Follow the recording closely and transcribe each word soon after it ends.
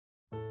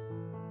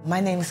My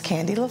name is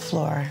Candy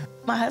LaFleur.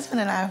 My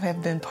husband and I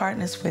have been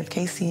partners with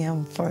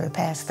KCM for the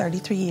past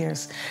 33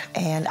 years,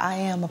 and I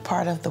am a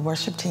part of the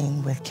worship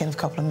team with Kenneth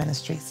Copeland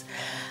Ministries.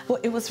 Well,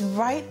 it was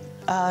right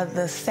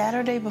the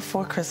Saturday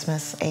before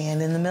Christmas,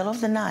 and in the middle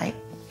of the night,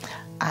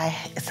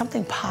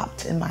 something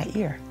popped in my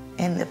ear,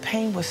 and the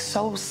pain was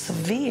so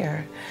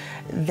severe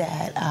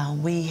that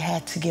we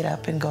had to get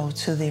up and go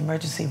to the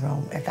emergency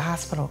room at the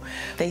hospital.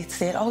 They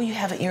said, "Oh, you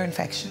have an ear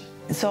infection."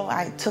 And so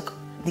I took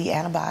the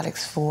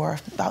antibiotics for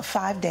about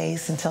 5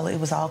 days until it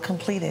was all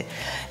completed,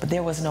 but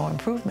there was no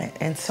improvement.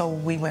 And so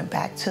we went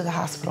back to the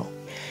hospital.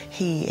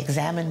 He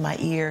examined my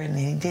ear and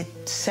he did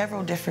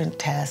several different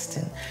tests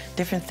and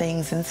different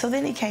things. And so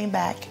then he came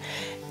back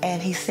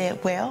and he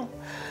said, "Well,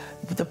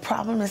 the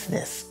problem is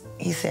this."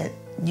 He said,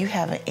 "You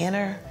have an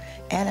inner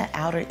and an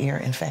outer ear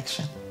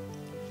infection,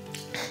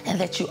 and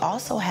that you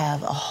also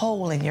have a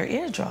hole in your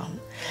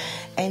eardrum."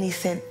 And he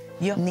said,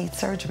 "You'll need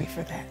surgery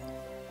for that."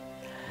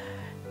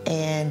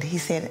 And he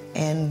said,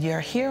 "And your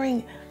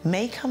hearing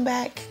may come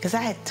back," because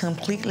I had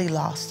completely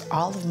lost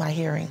all of my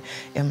hearing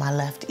in my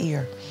left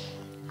ear.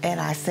 And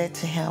I said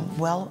to him,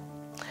 "Well,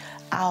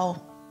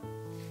 I'll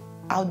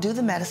do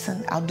the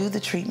medicine, I'll do the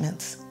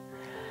treatments,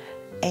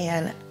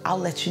 and I'll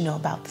let you know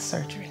about the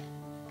surgery."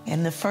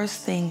 And the first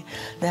thing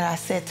that I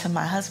said to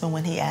my husband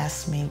when he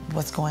asked me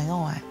what's going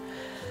on,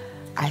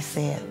 I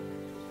said,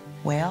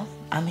 "Well,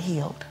 I'm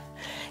healed."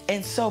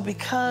 And so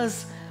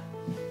because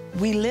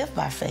we live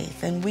by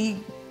faith and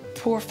we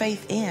pour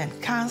faith in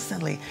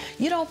constantly,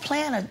 you don't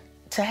plan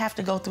to have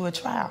to go through a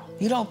trial.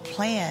 You don't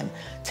plan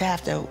to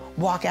have to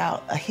walk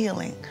out a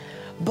healing.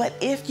 But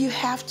if you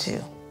have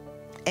to,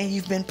 and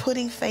you've been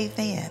putting faith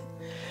in,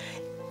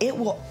 it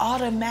will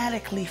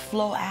automatically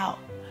flow out.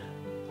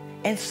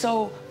 And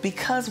so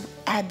because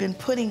I've been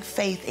putting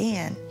faith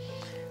in,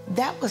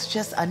 that was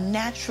just a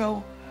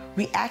natural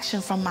reaction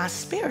from my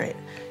spirit.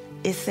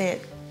 It said,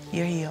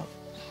 "You're healed."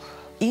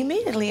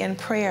 Immediately in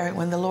prayer,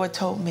 when the Lord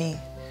told me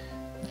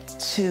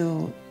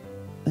to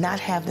not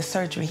have the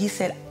surgery, he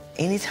said,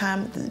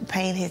 "Anytime the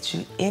pain hits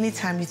you,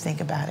 anytime you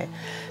think about it,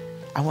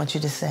 I want you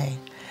to say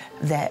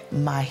that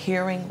my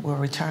hearing will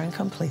return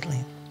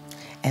completely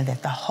and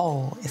that the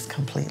hole is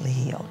completely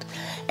healed."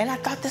 And I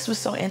thought this was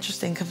so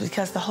interesting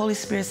because the Holy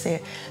Spirit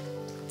said,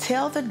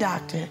 "Tell the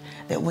doctor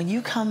that when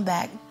you come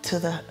back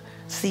to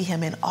see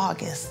him in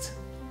August,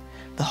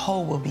 the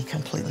hole will be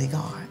completely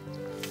gone."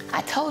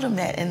 I told him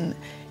that, and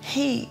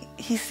he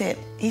said,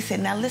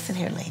 "Now listen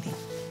here, lady.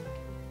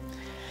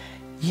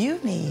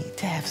 You need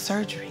to have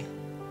surgery."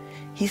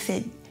 He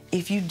said,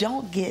 "If you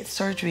don't get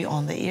surgery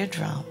on the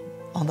eardrum,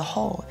 on the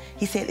hole,"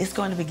 he said, "it's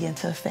going to begin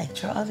to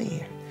affect your other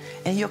ear,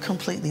 and you'll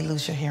completely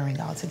lose your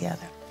hearing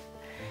altogether."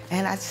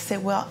 And I just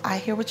said, "Well, I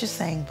hear what you're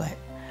saying, but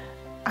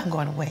I'm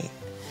going to wait."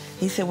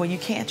 He said, "Well, you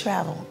can't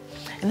travel."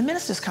 And the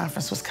ministers'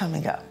 conference was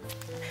coming up.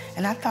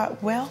 And I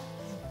thought, well,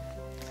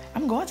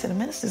 I'm going to the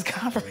ministers'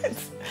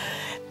 conference.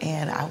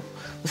 And I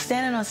was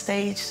standing on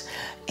stage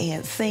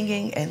and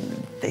singing, and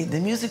the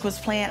music was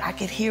playing. I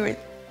could hear it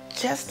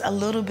just a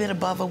little bit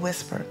above a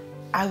whisper.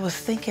 I was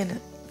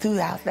thinking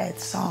throughout that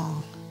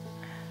song,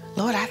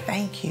 "Lord, I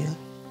thank you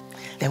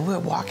that we're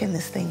walking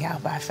this thing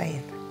out by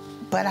faith."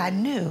 But I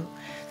knew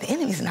the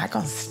enemy's not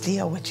going to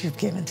steal what you've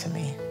given to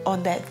me.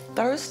 On that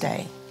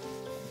Thursday,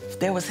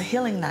 there was a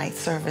healing night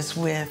service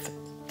with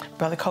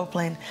Brother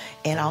Copeland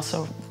and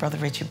also Brother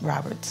Richie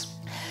Roberts.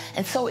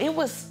 And so it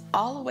was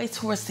all the way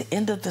towards the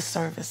end of the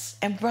service.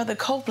 And Brother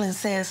Copeland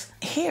says,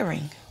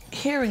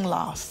 hearing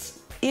loss,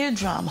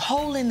 eardrum,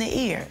 hole in the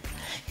ear.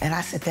 And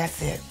I said,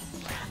 "That's it.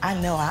 I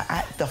know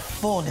the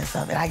fullness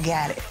of it. I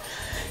got it."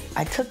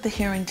 I took the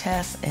hearing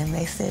test and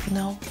they said,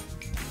 "No,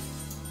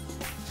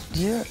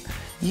 you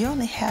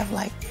only have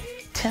like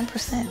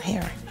 10%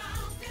 hearing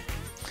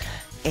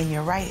in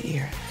your right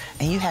ear,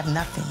 and you have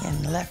nothing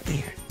in the left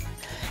ear."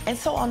 And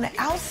so on the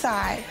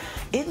outside,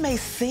 it may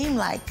seem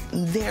like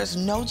there's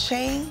no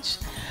change,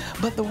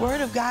 but the Word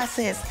of God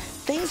says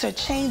things are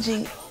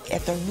changing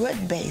at the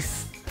root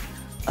base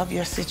of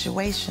your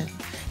situation.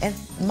 And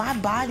my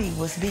body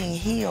was being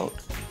healed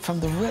from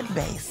the root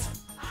base.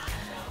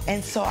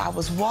 And so I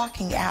was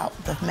walking out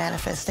the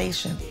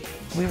manifestation.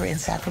 We were in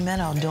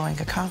Sacramento doing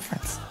a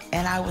conference,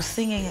 and I was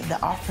singing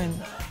the offering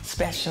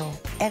special.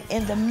 And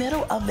in the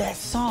middle of that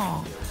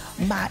song,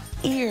 my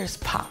ears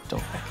popped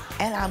open.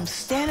 And I'm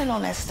standing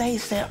on that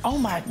stage saying, "Oh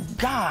my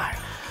God,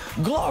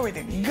 glory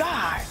to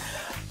God."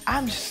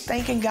 I'm just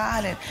thanking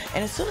God.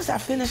 And as soon as I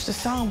finished the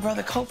song,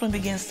 Brother Copeland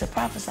begins to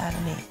prophesy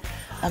to me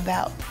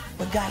about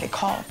what God had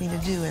called me to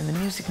do in the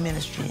music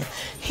ministry. And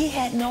he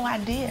had no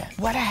idea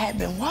what I had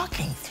been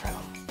walking through.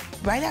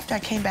 Right after I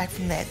came back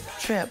from that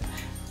trip,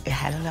 I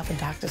had another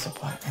doctor's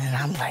appointment, and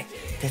I'm like,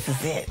 this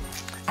is it.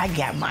 I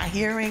got my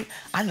hearing.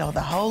 I know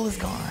the hole is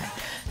gone.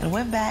 And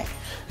went back.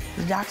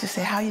 The doctor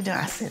said, "How you doing?"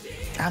 I said,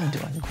 "I'm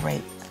doing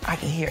great. I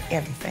can hear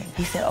everything."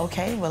 He said,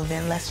 "Okay, well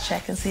then let's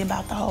check and see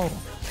about the hole."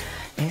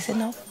 And he said,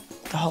 "No,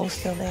 the hole's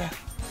still there."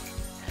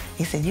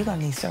 He said, "You're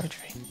gonna need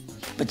surgery."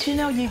 But you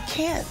know, you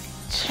can't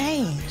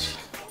change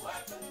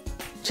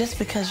just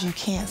because you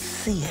can't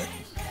see it.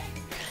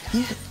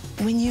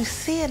 when you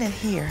see it and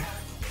hear,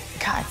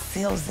 God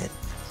seals it.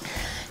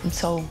 And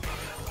so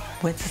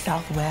went to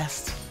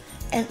Southwest,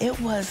 and it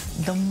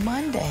was the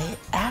Monday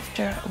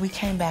after we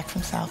came back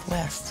from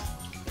Southwest.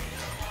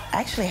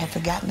 Actually, I had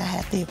forgotten I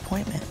had the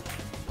appointment.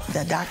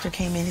 The doctor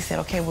came in, he said,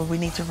 okay, well, we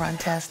need to run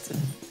tests.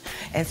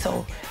 And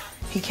so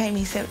he came,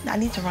 he said, I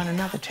need to run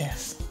another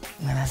test.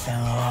 And I said,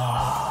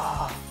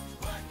 oh,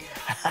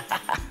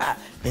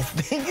 this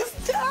thing is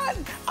done.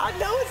 I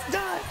know it's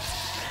done.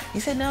 He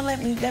said, no, let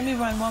me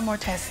run one more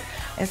test.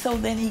 And so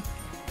then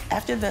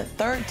after the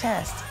third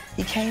test,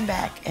 he came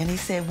back and he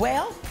said,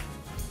 well,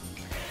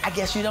 I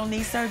guess you don't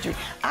need surgery.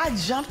 I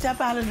jumped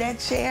up out of that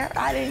chair.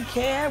 I didn't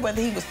care whether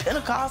he was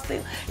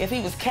Pentecostal, if he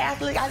was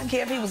Catholic. I didn't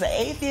care if he was an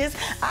atheist.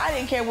 I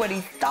didn't care what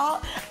he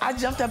thought. I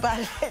jumped up out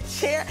of that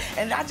chair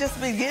and I just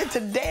began to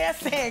dance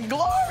saying,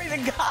 glory to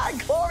God,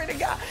 glory to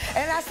God.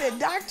 And I said,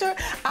 doctor,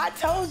 I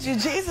told you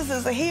Jesus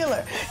is a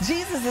healer.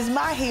 Jesus is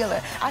my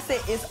healer. I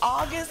said, it's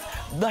August.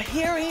 The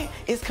hearing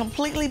is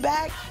completely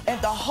back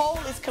and the hole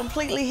is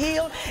completely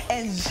healed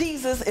and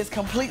Jesus is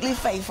completely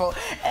faithful.